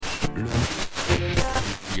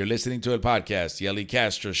You're listening to a podcast, The Ellie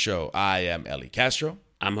Castro Show. I am Ellie Castro.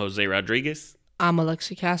 I'm Jose Rodriguez. I'm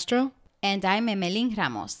Alexi Castro. And I'm Emelín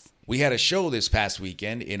Ramos. We had a show this past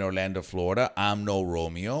weekend in Orlando, Florida, I'm No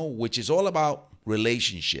Romeo, which is all about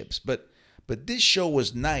relationships. But this show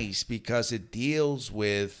was nice because it deals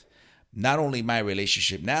with not only my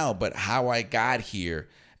relationship now, but how I got here,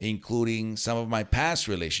 including some of my past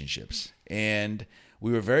relationships. And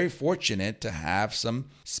we were very fortunate to have some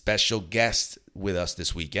special guests with us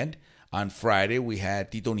this weekend. On Friday, we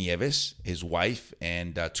had Tito Nieves, his wife,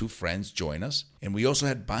 and two friends join us. And we also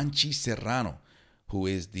had Banchi Serrano, who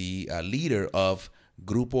is the leader of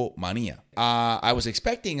Grupo Mania. I was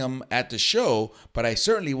expecting him at the show, but I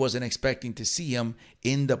certainly wasn't expecting to see him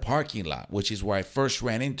in the parking lot, which is where I first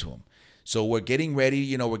ran into him. So we're getting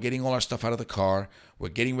ready, we're getting all our stuff out of the car. We're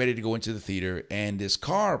getting ready to go into the theater, and this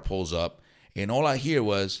car pulls up, and all I hear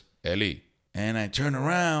was, Eli. And I turn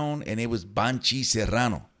around, and it was Banchi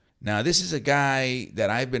Serrano. Now, this is a guy that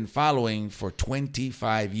I've been following for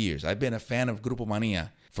 25 years. I've been a fan of Grupo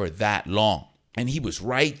Mania for that long. And he was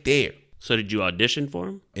right there. So did you audition for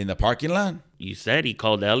him? In the parking lot? You said he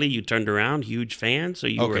called Ellie. You turned around, huge fan. So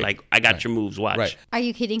you were like, I got your moves, watch. Right. Are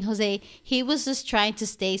you kidding, Jose? He was just trying to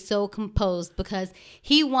stay so composed because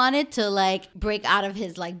he wanted to break out of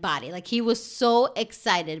his body. He was so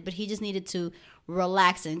excited, but he just needed to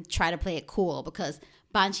relax and try to play it cool because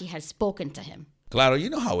Banchi had spoken to him. Claro, you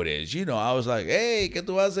know how it is. I was like, hey, ¿qué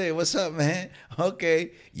tú haces? What's up, man?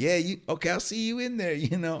 Okay. Yeah, I'll see you in there,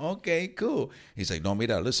 Okay, cool. He's like, no,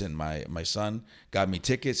 mira, listen, my son got me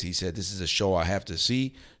tickets. He said, this is a show I have to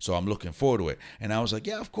see, so I'm looking forward to it. And I was like,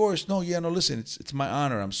 yeah, of course. No, listen, it's my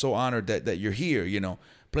honor. I'm so honored that you're here,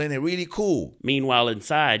 playing it really cool. Meanwhile,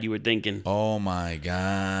 inside, you were thinking, oh, my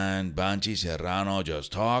God, Banchi Serrano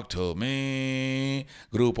just talked to me.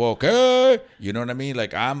 Grupo, ¿qué? You know what I mean?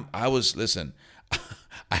 Listen,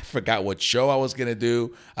 I forgot what show I was going to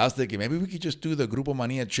do. I was thinking maybe we could just do the Grupo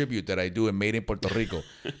Mania tribute that I do in Made in Puerto Rico.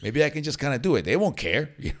 Maybe I can just kind of do it. They won't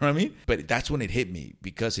care. You know what I mean? But that's when it hit me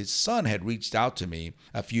because his son had reached out to me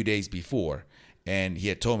a few days before. And he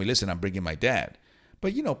had told me, listen, I'm bringing my dad.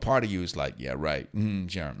 But, part of you is like, yeah, right.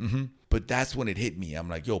 Sure. But that's when it hit me. I'm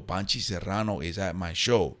like, yo, Banchi Serrano is at my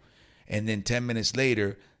show. And then 10 minutes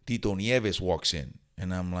later, Tito Nieves walks in.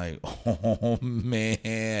 And I'm like, oh,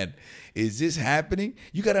 man, is this happening?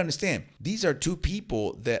 You got to understand, these are two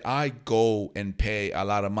people that I go and pay a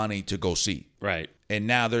lot of money to go see. Right. And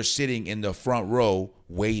now they're sitting in the front row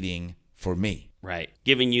waiting for me. Right.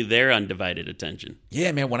 Giving you their undivided attention.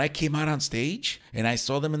 Yeah, man, when I came out on stage and I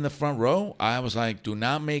saw them in the front row, I was like, do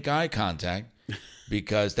not make eye contact.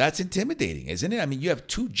 Because that's intimidating, isn't it? I mean, you have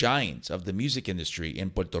two giants of the music industry in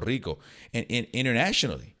Puerto Rico and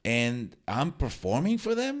internationally. And I'm performing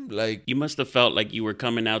for them? You must have felt like you were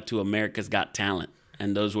coming out to America's Got Talent.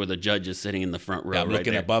 And those were the judges sitting in the front row. Yeah, I'm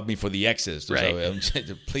looking above me for the X's. Right. So,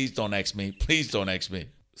 please don't X me. Please don't X me.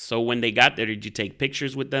 So when they got there, did you take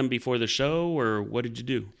pictures with them before the show, or what did you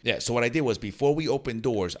do? Yeah, so what I did was before we opened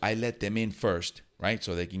doors, I let them in first, right,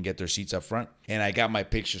 so they can get their seats up front. And I got my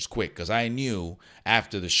pictures quick because I knew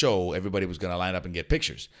after the show, everybody was going to line up and get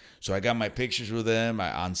pictures. So I got my pictures with them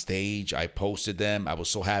on stage. I posted them. I was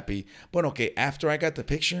so happy. But okay, after I got the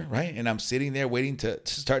picture, right, and I'm sitting there waiting to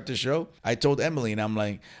start the show, I told Emily, and I'm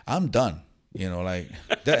like, I'm done.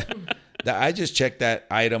 That... I just checked that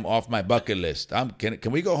item off my bucket list.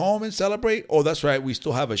 Can we go home and celebrate? Oh, that's right. We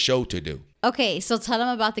still have a show to do. Okay, so tell them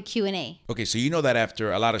about the Q&A. Okay, so you know that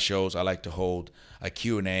after a lot of shows, I like to hold a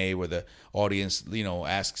Q&A where the audience,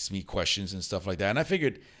 asks me questions and stuff like that. And I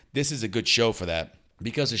figured this is a good show for that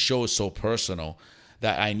because the show is so personal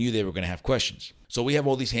that I knew they were going to have questions. So we have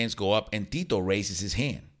all these hands go up, and Tito raises his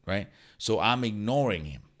hand, right? So I'm ignoring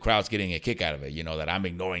him. Crowd's getting a kick out of it, that I'm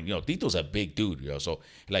ignoring. Tito's a big dude, so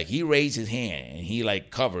he raised his hand and he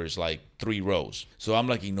covers 3 rows. So I'm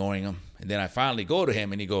ignoring him, and then I finally go to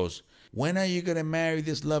him and he goes, when are you gonna marry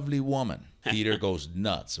this lovely woman? Theater goes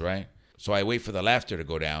nuts, right? So I wait for the laughter to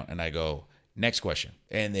go down and I go, next question.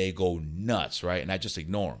 And they go nuts, right? And I just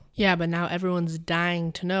ignore them. Yeah, but now everyone's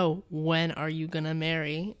dying to know, when are you going to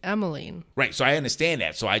marry Emelín? Right, so I understand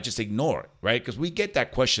that. So I just ignore it, right? Because we get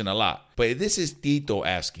that question a lot. But this is Tito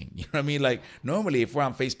asking. You know what I mean? Normally if we're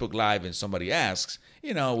on Facebook Live and somebody asks,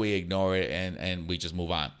 we ignore it and we just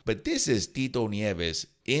move on. But this is Tito Nieves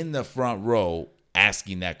in the front row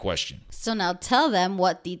asking that question. So now tell them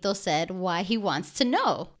what Tito said, why he wants to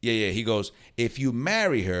know. Yeah. He goes, if you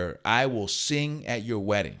marry her, I will sing at your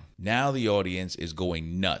wedding. Now the audience is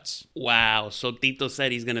going nuts. Wow. So Tito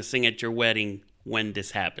said he's going to sing at your wedding when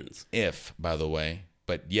this happens. If, by the way,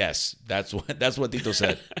 But yes, that's what Tito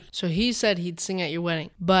said. So he said he'd sing at your wedding,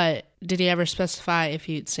 but did he ever specify if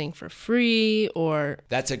he'd sing for free or?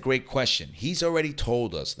 That's a great question. He's already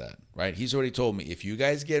told us that, right? He's already told me, if you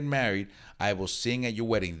guys get married, I will sing at your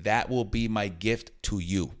wedding. That will be my gift to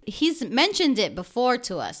you. He's mentioned it before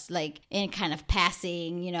to us, like in kind of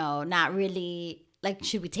passing, not really like,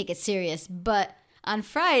 should we take it serious? But on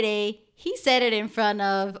Friday, he said it in front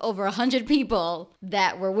of over 100 people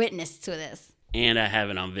that were witness to this. And I have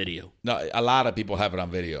it on video. No, a lot of people have it on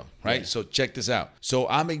video, right? Yeah. So check this out. So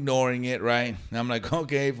I'm ignoring it, right? And I'm like,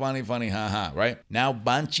 okay, funny, haha, right? Now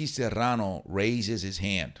Banchi Serrano raises his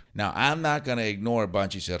hand. Now I'm not going to ignore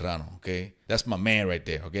Banchi Serrano, okay? That's my man right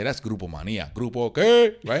there, okay? That's Grupo Mania. Grupo,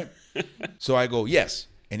 okay? Right? So I go, yes.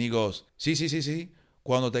 And he goes, sí.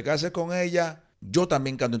 Cuando te cases con ella, yo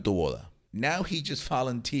también canto en tu boda. Now he just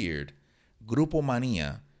volunteered Grupo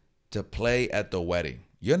Mania to play at the wedding.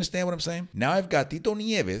 You understand what I'm saying? Now I've got Tito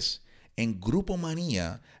Nieves and Grupo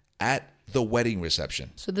Mania at the wedding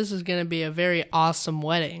reception. So this is going to be a very awesome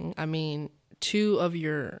wedding. I mean, two of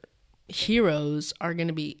your heroes are going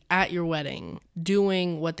to be at your wedding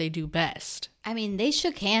doing what they do best. I mean, they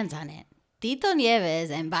shook hands on it. Tito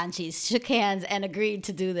Nieves and Banchi shook hands and agreed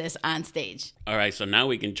to do this on stage. All right, so now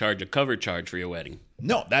we can charge a cover charge for your wedding.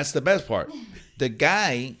 No, that's the best part. The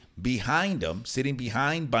guy behind him, sitting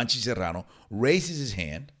behind Banchi Serrano, raises his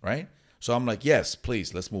hand, right? So I'm like, yes,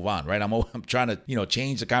 please, let's move on, right? I'm trying to,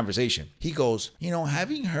 change the conversation. He goes,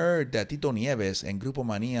 having heard that Tito Nieves and Grupo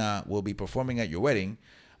Mania will be performing at your wedding,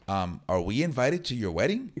 are we invited to your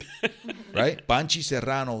wedding? Right? Banchi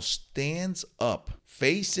Serrano stands up,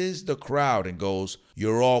 faces the crowd, and goes,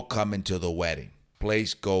 you're all coming to the wedding.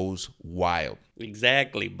 Place goes wild.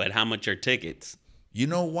 Exactly, but how much are tickets? You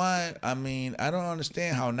know why? I mean, I don't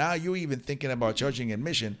understand how now you're even thinking about charging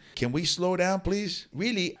admission. Can we slow down, please?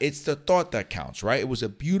 Really, it's the thought that counts, right? It was a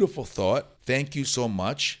beautiful thought. Thank you so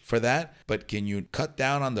much for that. But can you cut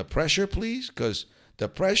down on the pressure, please? Because the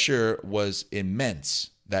pressure was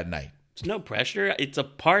immense that night. It's no pressure. It's a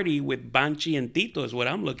party with Banchi and Tito is what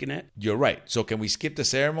I'm looking at. You're right. So can we skip the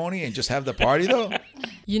ceremony and just have the party, though?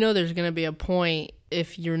 There's going to be a point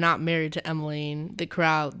if you're not married to Emmeline,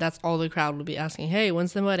 that's all the crowd will be asking, hey,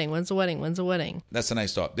 when's the wedding? When's the wedding? When's the wedding? That's a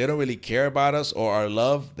nice thought. They don't really care about us or our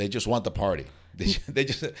love. They just want the party. They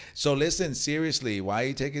just. So listen, seriously, why are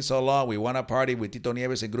you taking so long? We want a party with Tito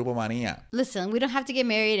Nieves and Grupo Mania. Listen, we don't have to get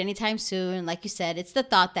married anytime soon. Like you said, it's the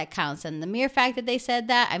thought that counts. And the mere fact that they said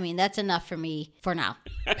that, I mean, that's enough for me for now.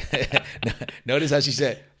 Notice how she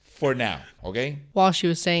said, for now, okay? While she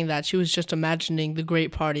was saying that, she was just imagining the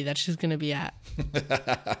great party that she's going to be at.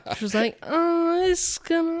 She was like, it's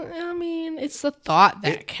the thought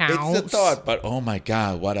that counts. It's the thought, but oh my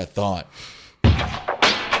God, what a thought.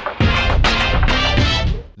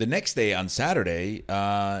 The next day on Saturday,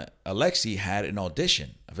 Alexi had an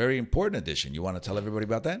audition, a very important audition. You want to tell everybody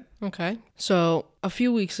about that? Okay. So a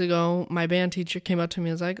few weeks ago, my band teacher came up to me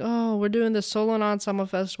and was like, oh, we're doing this solo and ensemble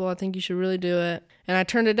festival. I think you should really do it. And I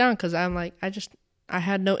turned it down because I'm like, I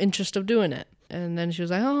had no interest of doing it. And then she was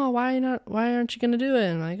like, oh, why aren't you going to do it?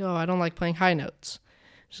 And I'm like, oh, I don't like playing high notes.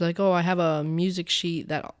 She's like, oh, I have a music sheet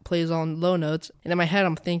that plays on low notes. And in my head,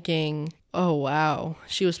 I'm thinking, oh, wow,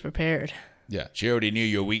 she was prepared. Yeah, she already knew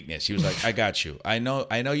your weakness. She was like, I got you. I know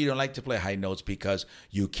you don't like to play high notes because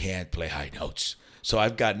you can't play high notes. So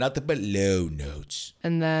I've got nothing but low notes.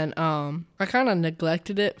 And then I kind of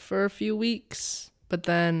neglected it for a few weeks. But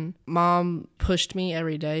then Mom pushed me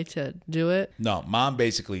every day to do it. No, Mom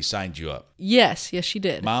basically signed you up. Yes, she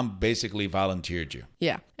did. Mom basically volunteered you.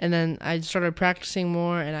 Yeah. And then I started practicing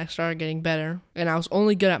more and I started getting better. And I was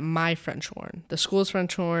only good at my French horn. The school's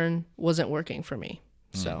French horn wasn't working for me.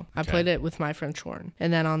 So I played it with my French horn.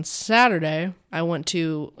 And then on Saturday, I went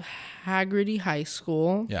to Haggerty High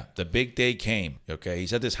School. Yeah, the big day came, okay?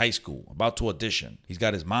 He's at this high school, about to audition. He's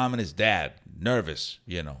got his mom and his dad, nervous,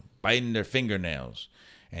 biting their fingernails.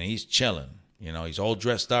 And he's chilling. He's all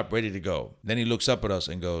dressed up, ready to go. Then he looks up at us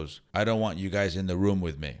and goes, I don't want you guys in the room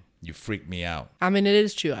with me. You freak me out. I mean, it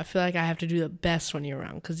is true. I feel like I have to do the best when you're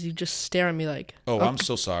around because you just stare at me like... Oh, okay. I'm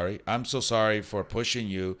so sorry. I'm so sorry for pushing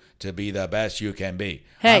you to be the best you can be.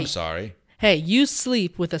 Hey, I'm sorry. Hey, you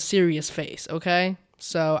sleep with a serious face, okay?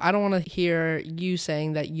 So I don't want to hear you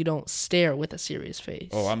saying that you don't stare with a serious face.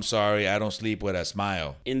 Oh, I'm sorry. I don't sleep with a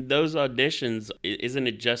smile. In those auditions, isn't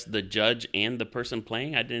it just the judge and the person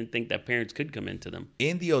playing? I didn't think that parents could come into them.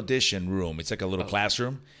 In the audition room, it's like a little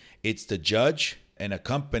classroom. It's the judge, an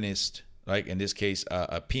accompanist, like in this case,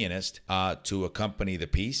 a pianist, to accompany the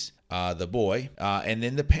piece, the boy, and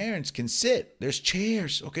then the parents can sit. There's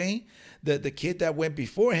chairs, okay? The kid that went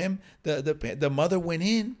before him, the mother went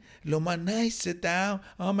in. Lo más nice, sit down.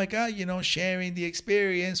 Oh my God, sharing the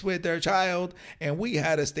experience with their child. And we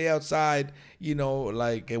had to stay outside,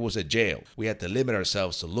 like it was a jail. We had to limit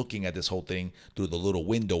ourselves to looking at this whole thing through the little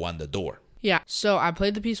window on the door. Yeah, so I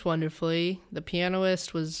played the piece wonderfully. The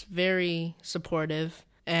pianist was very supportive,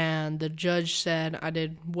 and the judge said I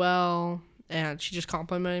did well, and she just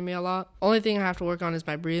complimented me a lot. Only thing I have to work on is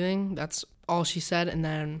my breathing. That's all she said, and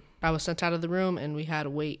then I was sent out of the room, and we had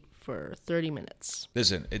to wait for 30 minutes.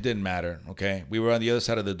 Listen, it didn't matter, okay? We were on the other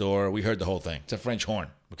side of the door. We heard the whole thing. It's a French horn,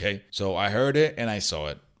 okay? So I heard it and I saw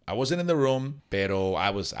it. I wasn't in the room, pero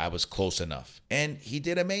I was close enough. And he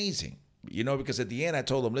did amazing. Because at the end I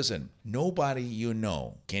told him, listen, nobody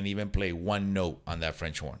can even play one note on that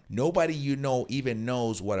French horn. Nobody even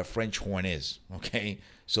knows what a French horn is, okay?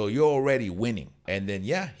 So you're already winning. And then,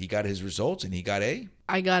 yeah, he got his results and he got A.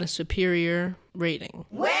 I got a superior rating.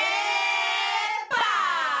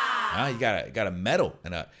 He got a medal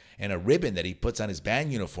and a ribbon that he puts on his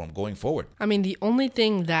band uniform going forward. I mean, the only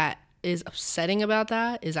thing that is upsetting about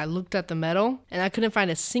that is I looked at the medal and I couldn't find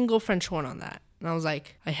a single French horn on that. And I was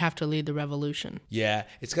like, I have to lead the revolution. Yeah,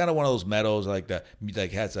 it's kind of one of those medals like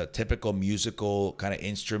has a typical musical kind of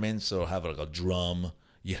instrument. So it'll have like a drum,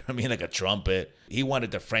 you know what I mean, like a trumpet. He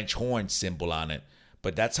wanted the French horn symbol on it.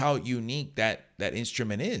 But that's how unique that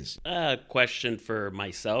instrument is. Question for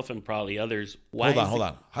myself and probably others. Hold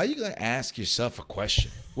on. How are you going to ask yourself a question?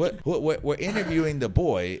 What we're interviewing the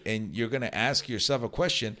boy, and you're going to ask yourself a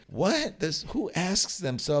question. Who asks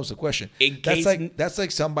themselves a question? That's like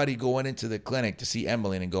somebody going into the clinic to see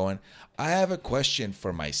Emily and going, I have a question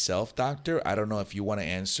for myself, doctor. I don't know if you want to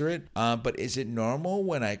answer it, but is it normal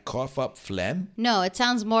when I cough up phlegm? No, it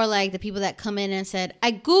sounds more like the people that come in and said,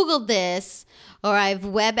 I Googled this, or I've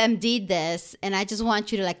WebMD'd this, and I just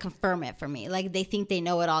want you to confirm it for me. Like they think they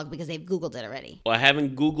know it all because they've Googled it already. Well, I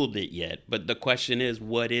haven't Googled it yet, but the question is,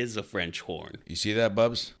 what is a French horn? You see that,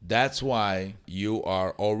 Bubs? That's why you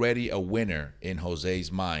are already a winner in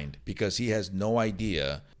Jose's mind, because he has no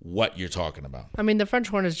idea what you're talking about. I mean, the French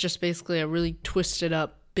horn is just basically a really twisted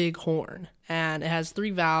up big horn, and it has 3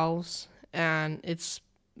 valves, and it's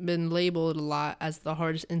been labeled a lot as the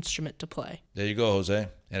hardest instrument to play. There you go, Jose.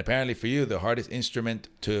 And apparently for you, the hardest instrument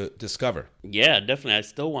to discover. Yeah, definitely. I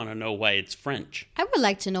still want to know why it's French. I would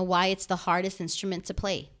like to know why it's the hardest instrument to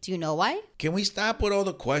play. Do you know why? Can we stop with all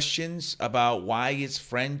the questions about why it's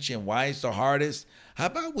French and why it's the hardest? How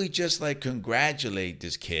about we just congratulate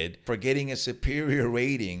this kid for getting a superior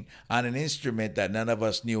rating on an instrument that none of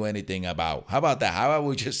us knew anything about? How about that? How about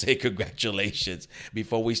we just say congratulations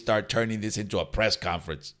before we start turning this into a press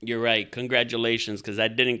conference? You're right. Congratulations, because I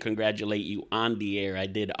didn't congratulate you on the air. I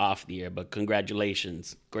did off the air, but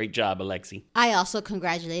congratulations. Great job, Alexi. I also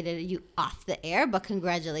congratulated you off the air, but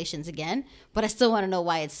congratulations again. But I still want to know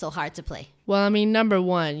why it's so hard to play. Well, I mean, number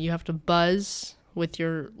one, you have to buzz with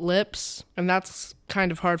your lips, and that's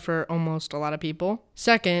kind of hard for almost a lot of people.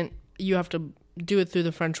 Second, you have to do it through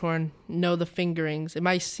the French horn, know the fingerings. It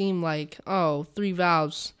might seem like, 3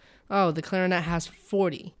 valves. Oh, the clarinet has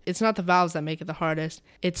 40. It's not the valves that make it the hardest.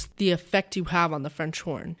 It's the effect you have on the French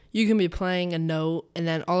horn. You can be playing a note, and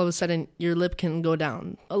then all of a sudden, your lip can go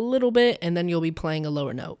down a little bit, and then you'll be playing a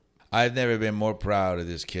lower note. I've never been more proud of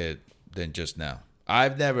this kid than just now.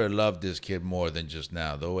 I've never loved this kid more than just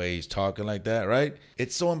now. The way he's talking like that, right?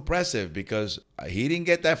 It's so impressive because he didn't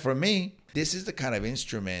get that from me. This is the kind of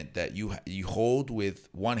instrument that you hold with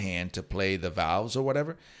one hand to play the valves or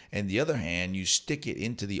whatever, and the other hand you stick it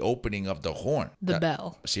into the opening of the horn. The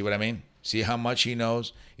bell. See what I mean? See how much he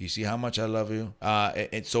knows? You see how much I love you?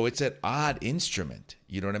 And so it's an odd instrument.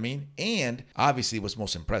 You know what I mean? And obviously what's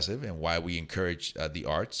most impressive and why we encourage the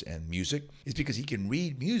arts and music is because he can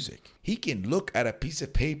read music. He can look at a piece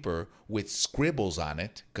of paper with scribbles on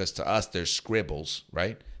it, because to us there's scribbles,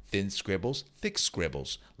 right? Thin scribbles, thick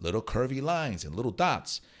scribbles, little curvy lines and little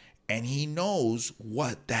dots. And he knows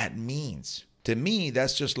what that means. To me,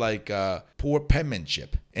 that's just like poor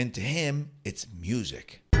penmanship. And to him, it's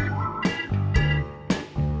music.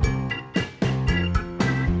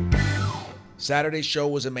 Saturday's show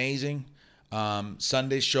was amazing.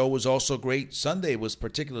 Sunday's show was also great. Sunday was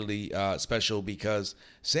particularly special because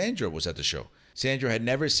Sandra was at the show. Sandra had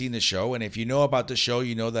never seen the show, and if you know about the show,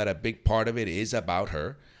 you know that a big part of it is about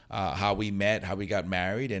her, how we met, how we got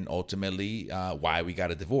married, and ultimately why we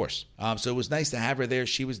got a divorce. So it was nice to have her there.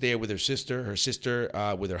 She was there with her sister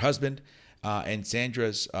with her husband, and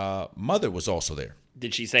Sandra's mother was also there.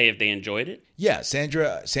 Did she say if they enjoyed it? Yeah,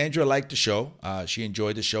 Sandra liked the show. She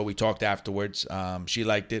enjoyed the show. We talked afterwards. She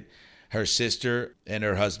liked it. Her sister and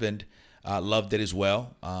her husband loved it as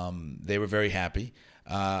well. They were very happy.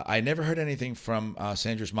 I never heard anything from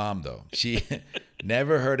Sandra's mom, though. She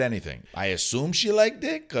never heard anything. I assume she liked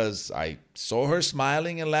it because I saw her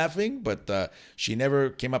smiling and laughing, but she never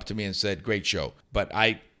came up to me and said, great show. But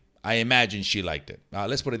I imagine she liked it.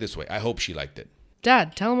 Let's put it this way. I hope she liked it.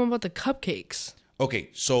 Dad, tell them about the cupcakes. Okay,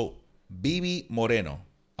 so Bibi Moreno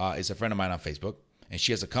is a friend of mine on Facebook, and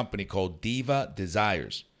she has a company called Diva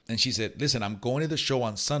Desires. And she said, listen, I'm going to the show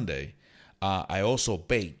on Sunday. I also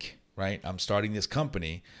bake, right? I'm starting this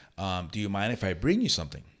company. Do you mind if I bring you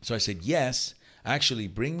something? So I said, yes, actually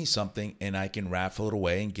bring me something and I can raffle it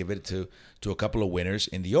away and give it to a couple of winners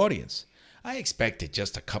in the audience. I expected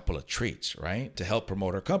just a couple of treats, right? To help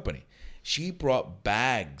promote her company. She brought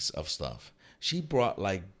bags of stuff. She brought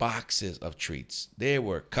like boxes of treats. There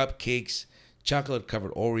were cupcakes,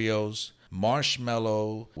 chocolate-covered Oreos,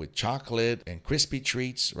 marshmallow with chocolate and crispy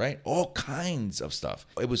treats, right? All kinds of stuff.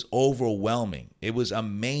 It was overwhelming. It was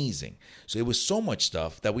amazing. So it was so much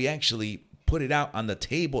stuff that we actually put it out on the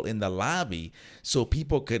table in the lobby so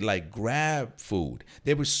people could like grab food.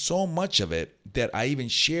 There was so much of it that I even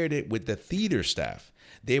shared it with the theater staff.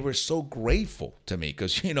 They were so grateful to me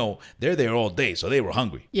because, you know, they're there all day, so they were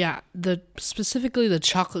hungry. Yeah, specifically the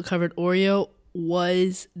chocolate covered Oreo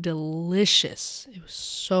was delicious. It was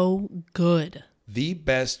so good. The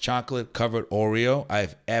best chocolate covered Oreo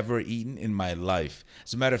I've ever eaten in my life.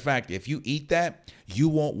 As a matter of fact, if you eat that, you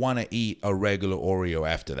won't want to eat a regular Oreo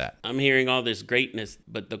after that. I'm hearing all this greatness,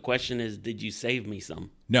 but the question is, did you save me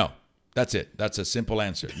some? No. That's it. That's a simple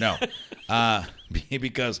answer. No.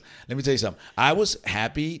 Because let me tell you something. I was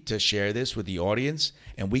happy to share this with the audience,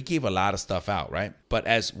 and we gave a lot of stuff out, right? But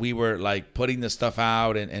as we were like putting the stuff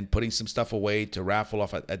out and putting some stuff away to raffle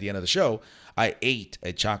off at the end of the show, I ate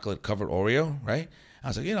a chocolate covered Oreo, right? I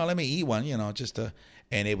was like, let me eat one,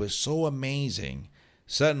 and it was so amazing.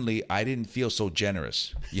 Suddenly, I didn't feel so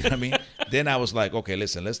generous. You know what I mean? Then I was like, okay,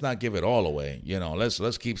 listen, let's not give it all away.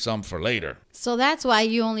 Let's keep some for later. So that's why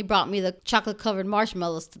you only brought me the chocolate-covered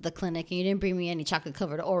marshmallows to the clinic, and you didn't bring me any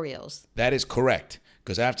chocolate-covered Oreos. That is correct.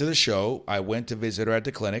 Because after the show, I went to visit her at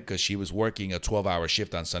the clinic because she was working a 12-hour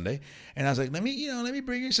shift on Sunday. And I was like, let me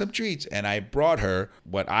bring you some treats. And I brought her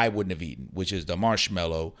what I wouldn't have eaten, which is the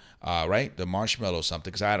marshmallow, right? The marshmallow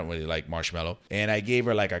something, because I don't really like marshmallow. And I gave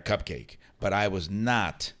her like a cupcake. But I was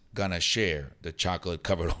not going to share the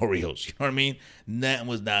chocolate-covered Oreos. You know what I mean? That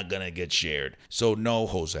was not going to get shared. So no,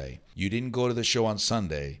 Jose, you didn't go to the show on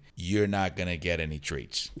Sunday. You're not going to get any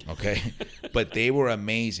treats, okay? But they were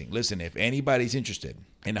amazing. Listen, if anybody's interested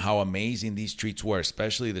in how amazing these treats were,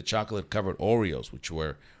 especially the chocolate-covered Oreos, which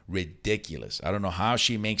were ridiculous. I don't know how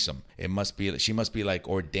she makes them. She must be like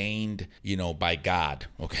ordained, by God,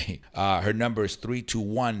 okay? Her number is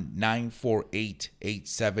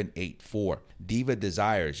 321-948-8784. Diva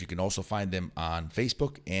Desires. You can also find them on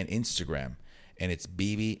Facebook and Instagram, and it's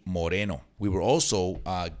Bibi Moreno. We were also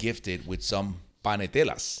gifted with some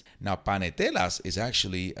panetelas. Now, panetelas is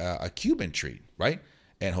actually a Cuban treat, right?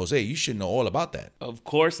 And Jose, you should know all about that. Of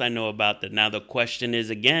course I know about that. Now the question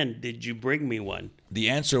is again, did you bring me one? The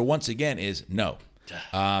answer once again is no.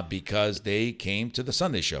 Because they came to the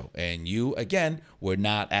Sunday show. And you, again, were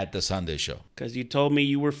not at the Sunday show. Because you told me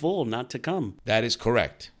you were full not to come. That is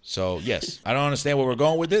correct. So, yes, I don't understand where we're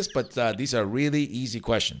going with this, but these are really easy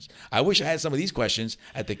questions. I wish I had some of these questions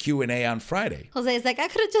at the Q&A on Friday. Jose is like, I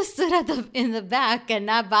could have just stood in the back and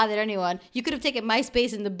not bothered anyone. You could have taken my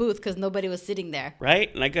space in the booth because nobody was sitting there.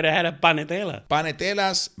 Right? And I could have had a panetela.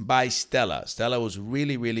 Panetelas by Stella. Stella was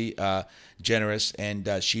really, really generous, and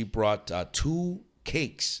she brought 2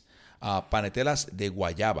 cakes, panetelas de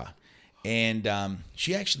guayaba. And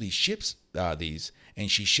she actually ships these, and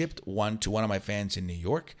she shipped one to one of my fans in New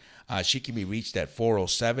York. She can be reached at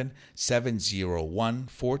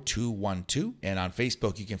 407-701-4212. And on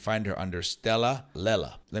Facebook, you can find her under Stella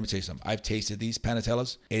Lela. Let me tell you something. I've tasted these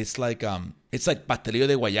panetelas. It's like pastelillo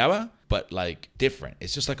de guayaba, but like different.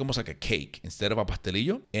 It's just like almost like a cake instead of a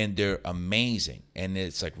pastelillo. And they're amazing. And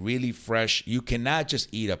it's like really fresh. You cannot just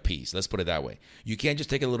eat a piece. Let's put it that way. You can't just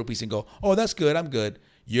take a little piece and go, oh, that's good, I'm good.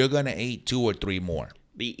 You're going to eat 2 or 3 more.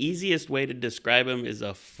 The easiest way to describe them is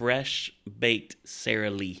a fresh baked Sara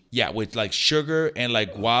Lee. Yeah, with like sugar and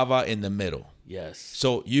like guava in the middle. Yes.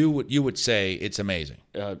 So you would say it's amazing.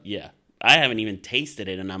 Yeah. I haven't even tasted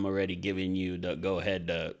it, and I'm already giving you the go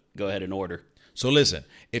ahead and order. So listen,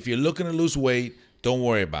 if you're looking to lose weight, don't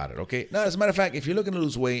worry about it, okay? No, as a matter of fact, if you're looking to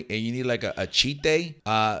lose weight and you need like a cheat day,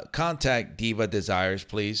 contact Diva Desires,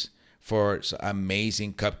 please. for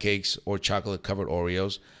amazing cupcakes or chocolate-covered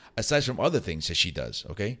Oreos, aside from other things that she does,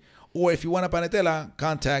 okay? Or if you want a panetela,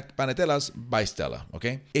 contact Panetelas by Stella,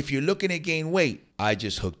 okay? If you're looking to gain weight, I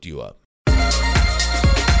just hooked you up.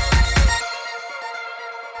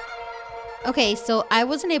 Okay, so I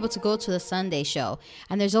wasn't able to go to the Sunday show,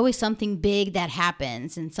 and there's always something big that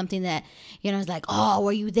happens and something that, is like, oh,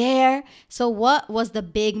 were you there? So what was the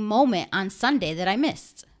big moment on Sunday that I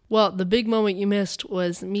missed? Well, the big moment you missed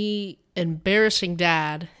was me embarrassing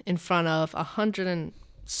Dad in front of 100 and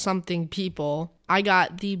something people. I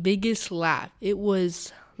got the biggest laugh. It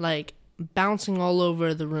was like bouncing all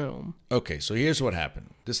over the room. Okay, so here's what happened.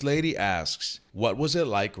 This lady asks, what was it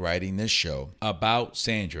like writing this show about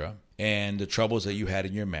Sandra and the troubles that you had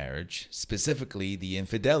in your marriage, specifically the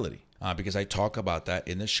infidelity? Because I talk about that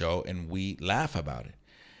in the show and we laugh about it.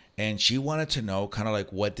 And she wanted to know kind of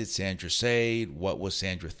like, what did Sandra say? What was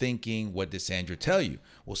Sandra thinking? What did Sandra tell you?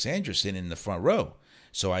 Well, Sandra's sitting in the front row.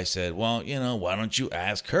 So I said, well, why don't you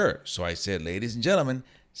ask her? So I said, ladies and gentlemen,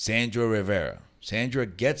 Sandra Rivera. Sandra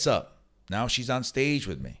gets up. Now she's on stage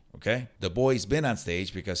with me, okay? The boy's been on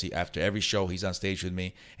stage because after every show, he's on stage with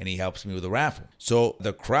me and he helps me with the raffle. So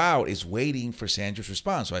the crowd is waiting for Sandra's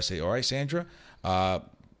response. So I say, all right, Sandra,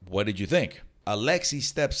 what did you think? Alexi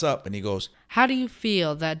steps up and he goes, how do you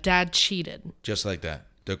feel that Dad cheated? Just like that.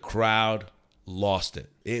 The crowd lost it.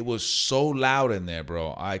 It was so loud in there,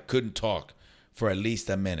 bro. I couldn't talk for at least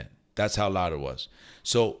a minute. That's how loud it was.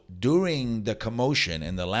 So during the commotion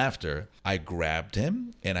and the laughter, I grabbed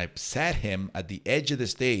him and I sat him at the edge of the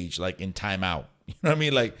stage, like in timeout. You know what I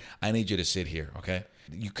mean? Like, I need you to sit here, okay?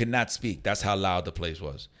 You could not speak. That's how loud the place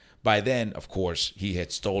was. By then, of course, he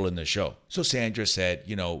had stolen the show. So Sandra said,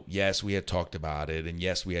 yes, we had talked about it, and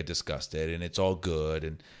yes, we had discussed it, and it's all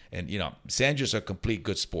good. And Sandra's a complete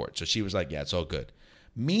good sport. So she was like, yeah, it's all good.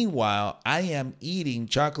 Meanwhile, I am eating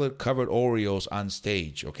chocolate-covered Oreos on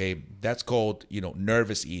stage, okay? That's called,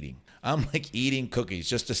 nervous eating. I'm like eating cookies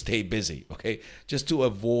just to stay busy, okay? Just to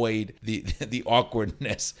avoid the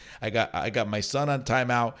awkwardness. I got my son on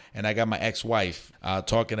timeout, and I got my ex-wife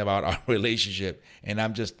talking about our relationship, and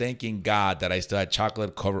I'm just thanking God that I still had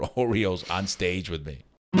chocolate-covered Oreos on stage with me.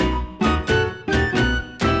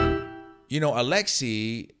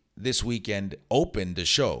 Alexi this weekend opened the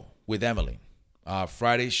show with Emmeline.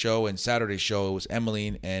 Friday's show and Saturday's show, it was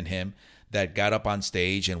Emmeline and him that got up on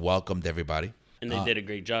stage and welcomed everybody. And they did a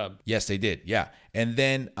great job. Yes, they did. Yeah. And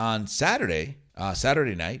then on Saturday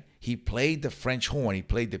night, he played the French horn. He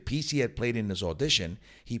played the piece he had played in his audition.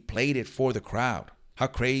 He played it for the crowd. How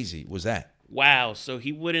crazy was that? Wow. So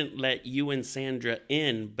he wouldn't let you and Sandra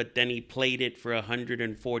in, but then he played it for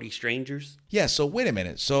 140 strangers? Yeah. So wait a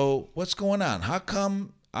minute. So what's going on? How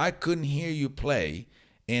come I couldn't hear you play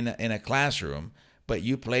in a classroom, but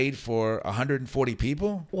you played for 140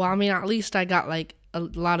 people? Well, I mean, at least I got like a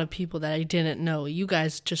lot of people that I didn't know. You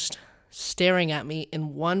guys just staring at me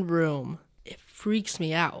in one room. It freaks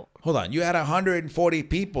me out. Hold on. You had 140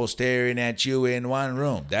 people staring at you in one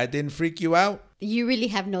room. That didn't freak you out? You really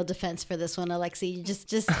have no defense for this one, Alexi. You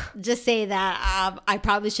just say that I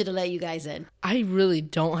probably should have let you guys in. I really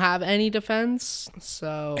don't have any defense,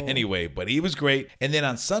 so... Anyway, but he was great. And then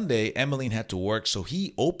on Sunday, Emmeline had to work, so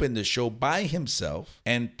he opened the show by himself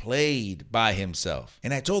and played by himself.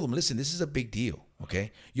 And I told him, listen, this is a big deal,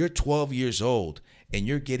 okay? You're 12 years old, and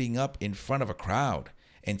you're getting up in front of a crowd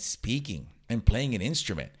and speaking and playing an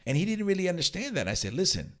instrument. And he didn't really understand that. I said,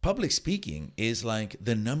 listen, public speaking is like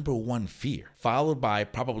the number one fear, followed by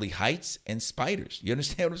probably heights and spiders. You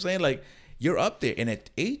understand what I'm saying? Like, you're up there, and at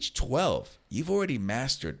age 12, you've already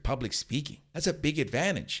mastered public speaking. That's a big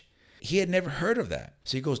advantage. He had never heard of that.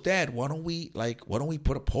 So he goes, Dad, why don't we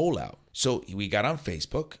put a poll out? So we got on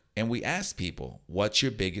Facebook and we asked people, what's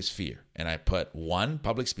your biggest fear? And I put 1,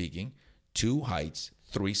 public speaking, 2, heights,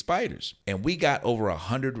 3, spiders. And we got over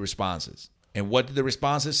 100 responses. And what did the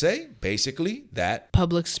responses say? Basically that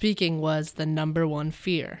public speaking was the number one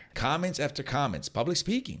fear. Comments after comments, public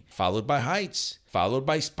speaking, followed by heights, followed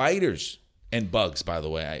by spiders. And bugs, by the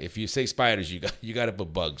way. If you say spiders, you got to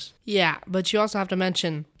put bugs. Yeah, but you also have to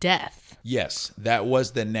mention death. Yes, that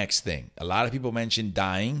was the next thing. A lot of people mentioned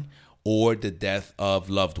dying or the death of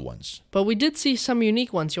loved ones. But we did see some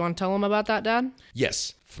unique ones. You want to tell them about that, Dad?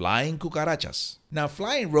 Yes, flying cucarachas. Now,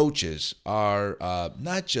 flying roaches are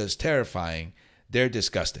not just terrifying, they're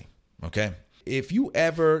disgusting, okay? If you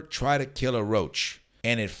ever try to kill a roach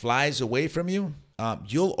and it flies away from you,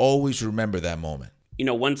 you'll always remember that moment.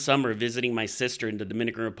 One summer visiting my sister in the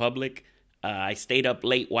Dominican Republic, I stayed up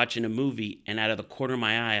late watching a movie, and out of the corner of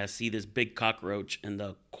my eye, I see this big cockroach in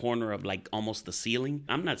the corner of like almost the ceiling.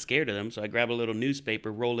 I'm not scared of them, so I grab a little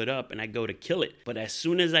newspaper, roll it up, and I go to kill it. But as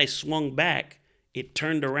soon as I swung back, it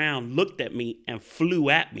turned around, looked at me, and flew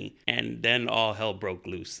at me. And then all hell broke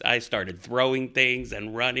loose. I started throwing things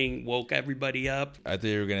and running, woke everybody up. I thought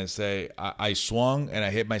you were going to say, I swung and I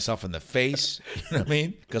hit myself in the face. You know what I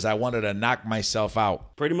mean? Because I wanted to knock myself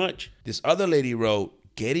out. Pretty much. This other lady wrote,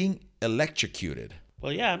 getting electrocuted.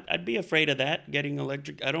 Well, yeah, I'd be afraid of that, getting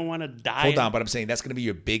electric. I don't want to die. Hold on, but I'm saying that's going to be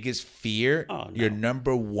your biggest fear. Oh, no. Your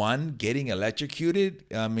number one, getting electrocuted.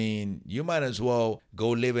 I mean, you might as well go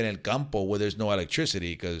live in El Campo where there's no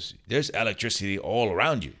electricity because there's electricity all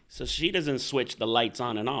around you. So she doesn't switch the lights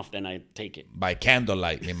on and off, then I take it. By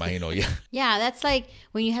candlelight, me imagino. Yeah. Yeah, that's like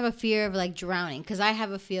when you have a fear of like drowning, because I have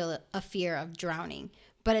a fear of drowning,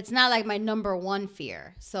 but it's not like my number one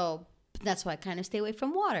fear. So that's why I kind of stay away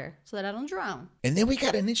from water so that I don't drown. And then we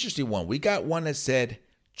got an interesting one. We got one that said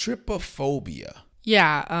trypophobia.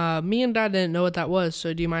 Yeah, me and Dad didn't know what that was,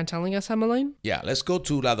 so do you mind telling us, Emmeline? Yeah, let's go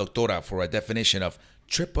to La Doctora for a definition of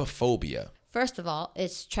trypophobia. First of all,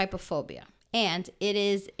 it's trypophobia. And it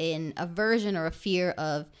is an aversion or a fear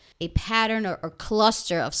of a pattern or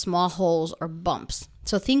cluster of small holes or bumps.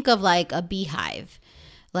 So think of like a beehive,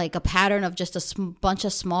 like a pattern of just a bunch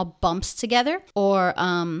of small bumps together. Or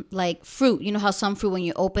like fruit. You know how some fruit, when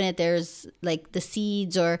you open it, there's like the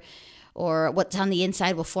seeds or what's on the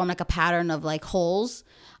inside will form like a pattern of like holes.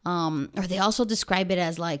 Or they also describe it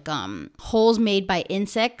as like holes made by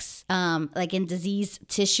insects, like in diseased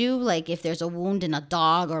tissue. Like if there's a wound in a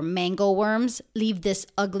dog, or mango worms leave this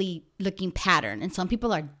ugly looking pattern. And some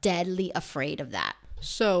people are deadly afraid of that.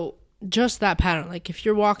 So just that pattern, like if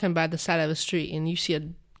you're walking by the side of a street and you see a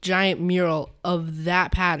giant mural of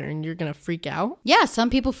that pattern, you're gonna freak out? Yeah, some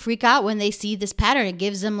people freak out when they see this pattern. It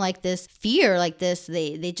gives them like this fear, like this,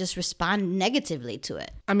 they just respond negatively to it.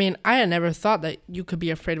 I mean, I had never thought that you could be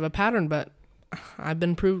afraid of a pattern, but I've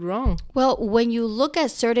been proved wrong. Well, when you look at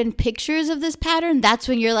certain pictures of this pattern, that's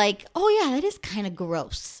when you're like, oh yeah, that is kind of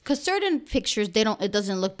gross. Because certain pictures, it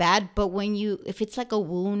doesn't look bad, but if it's like a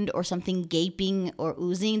wound or something gaping or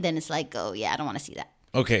oozing, then it's like, oh yeah, I don't want to see that.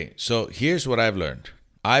 Okay, so here's what I've learned.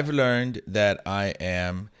 I've learned that I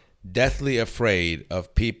am deathly afraid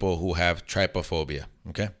of people who have trypophobia,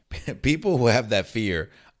 okay? People who have that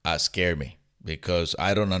fear scare me because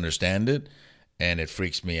I don't understand it and it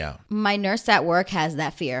freaks me out. My nurse at work has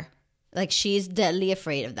that fear. Like she's deadly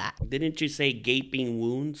afraid of that. Didn't you say gaping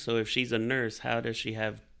wound? So if she's a nurse, how does she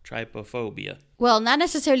have trypophobia? Well, not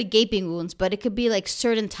necessarily gaping wounds, but it could be like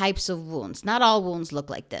certain types of wounds. Not all wounds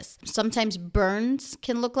look like this. Sometimes burns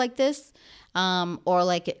can look like this. Or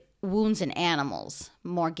like wounds in animals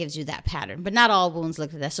more gives you that pattern, but not all wounds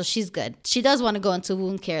look like that. So she's good. She does want to go into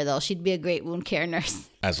wound care though. She'd be a great wound care nurse.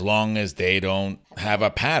 As long as they don't have a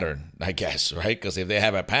pattern, I guess, right? Because if they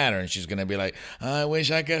have a pattern, she's going to be like, I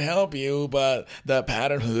wish I could help you, but the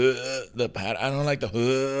pattern, I don't like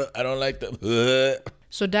the.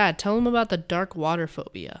 So Dad, tell them about the dark water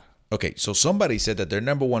phobia. Okay, so somebody said that their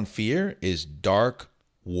number one fear is dark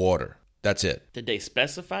water. That's it. Did they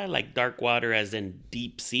specify like dark water as in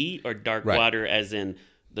deep sea, or dark water as in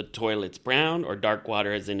the toilet's brown, or dark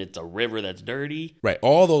water as in it's a river that's dirty? Right.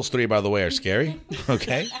 All those three, by the way, are scary.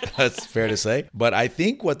 Okay. That's fair to say. But I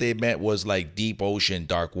think what they meant was like deep ocean,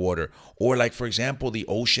 dark water, or like, for example, the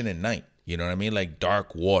ocean at night. You know what I mean? Like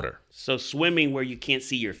dark water. So swimming where you can't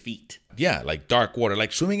see your feet. Yeah, like dark water,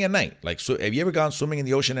 like swimming at night. Like, so have you ever gone swimming in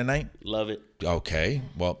the ocean at night? Love it. Okay.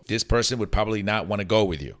 Well, this person would probably not want to go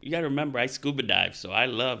with you. You got to remember, I scuba dive, so I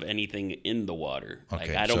love anything in the water. Okay,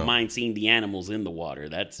 like I don't mind seeing the animals in the water.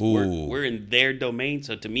 That's we're in their domain,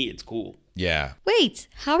 so to me it's cool. Yeah. Wait,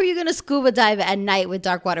 how are you going to scuba dive at night with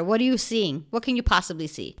dark water? What are you seeing? What can you possibly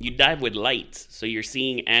see? You dive with lights, so you're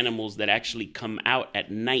seeing animals that actually come out at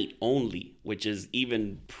night only, which is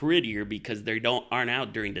even prettier because they aren't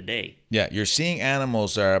out during the day. Yeah, you're seeing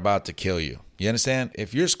animals that are about to kill you. You understand?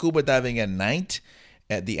 If you're scuba diving at night,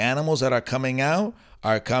 the animals that are coming out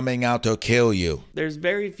to kill you. There's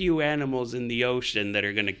very few animals in the ocean that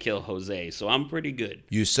are going to kill Jose, so I'm pretty good.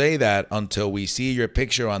 You say that until we see your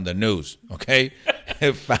picture on the news, okay?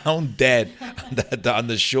 Found dead on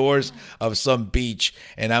the shores of some beach,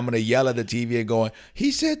 and I'm going to yell at the TV and going,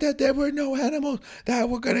 he said that there were no animals that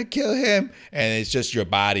were going to kill him, and it's just your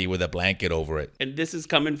body with a blanket over it. And this is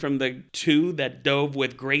coming from the two that dove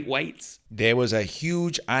with great whites? There was a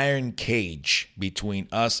huge iron cage between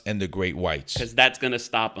us and the great whites. Because that's going to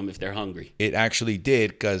stop them if they're hungry. It actually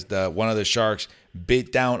did, because one of the sharks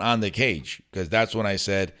bit down on the cage, because that's when I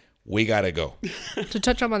said, we gotta go. To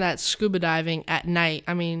touch up on that scuba diving at night,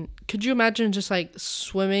 I mean, could you imagine just like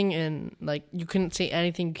swimming and like you couldn't see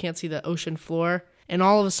anything, you can't see the ocean floor, and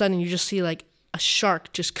all of a sudden you just see like a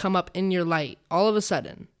shark just come up in your light all of a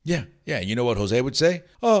sudden. Yeah. You know what Jose would say?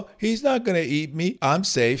 Oh, he's not gonna eat me. I'm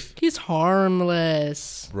safe. He's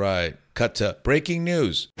harmless. Right. Cut to breaking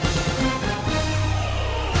news.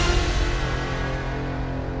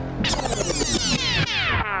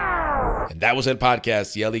 And that was El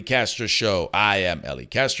Podcast, the Ellie Castro Show. I am Ellie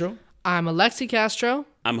Castro. I'm Alexi Castro.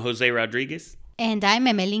 I'm Jose Rodriguez. And I'm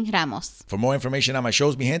Emelin Ramos. For more information on my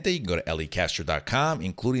shows, mi gente, you can go to elliecastro.com,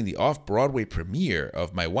 including the off-Broadway premiere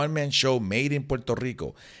of my one-man show, Made in Puerto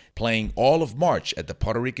Rico, playing all of March at the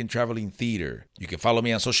Puerto Rican Traveling Theater. You can follow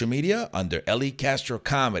me on social media under Ellie Castro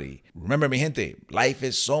Comedy. Remember, mi gente, life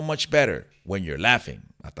is so much better when you're laughing.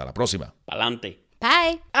 Hasta la próxima. Pa'lante.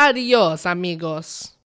 Bye. Adios, amigos.